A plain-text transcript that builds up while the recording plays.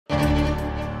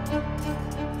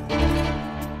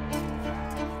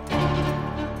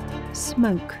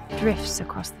smoke drifts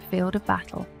across the field of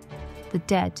battle. The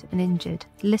dead and injured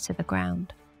litter the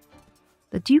ground.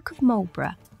 The Duke of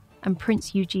Marlborough and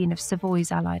Prince Eugene of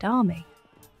Savoy's Allied army,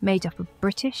 made up of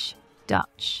British,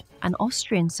 Dutch and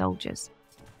Austrian soldiers,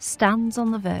 stands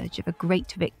on the verge of a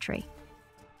great victory.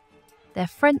 Their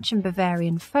French and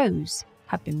Bavarian foes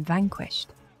have been vanquished.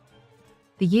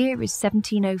 The year is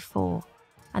 1704,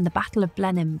 and the Battle of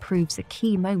Blenheim proves a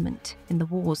key moment in the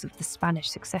wars of the Spanish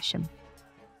Succession.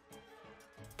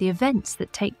 The events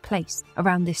that take place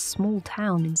around this small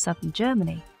town in southern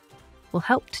Germany will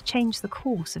help to change the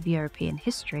course of European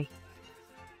history.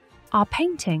 Our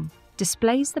painting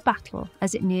displays the battle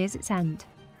as it nears its end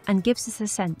and gives us a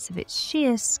sense of its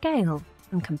sheer scale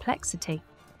and complexity.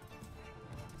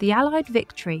 The Allied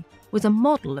victory was a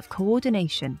model of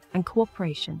coordination and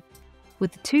cooperation,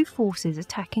 with the two forces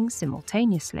attacking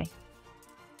simultaneously.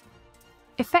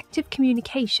 Effective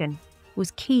communication was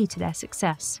key to their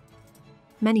success.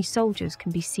 Many soldiers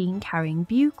can be seen carrying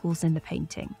bugles in the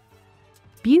painting.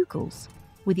 Bugles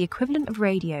were the equivalent of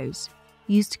radios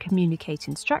used to communicate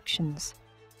instructions.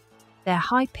 Their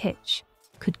high pitch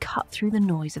could cut through the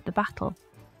noise of the battle.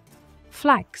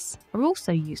 Flags are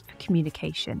also used for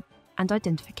communication and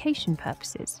identification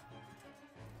purposes.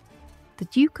 The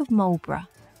Duke of Marlborough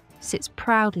sits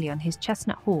proudly on his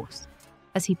chestnut horse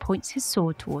as he points his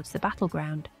sword towards the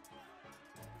battleground.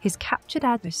 His captured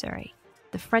adversary,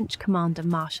 the French commander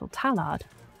Marshal Tallard,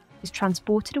 is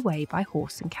transported away by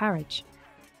horse and carriage.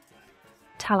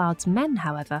 Tallard's men,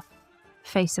 however,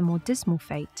 face a more dismal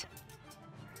fate.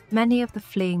 Many of the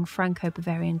fleeing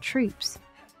Franco-Bavarian troops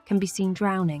can be seen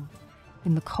drowning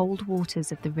in the cold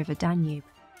waters of the River Danube.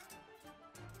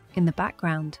 In the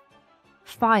background,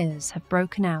 fires have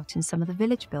broken out in some of the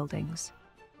village buildings,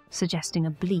 suggesting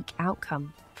a bleak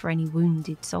outcome for any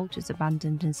wounded soldiers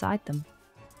abandoned inside them.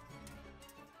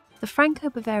 The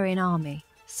Franco-Bavarian army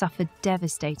suffered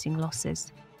devastating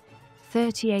losses.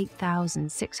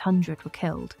 38,600 were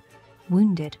killed,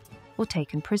 wounded, or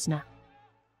taken prisoner.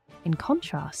 In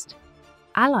contrast,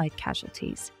 Allied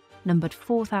casualties numbered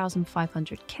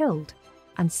 4,500 killed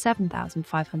and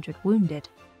 7,500 wounded.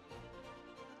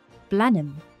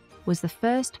 Blenheim was the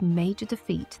first major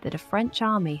defeat that a French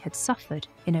army had suffered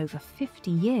in over 50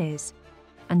 years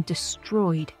and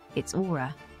destroyed its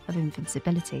aura of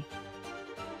invincibility.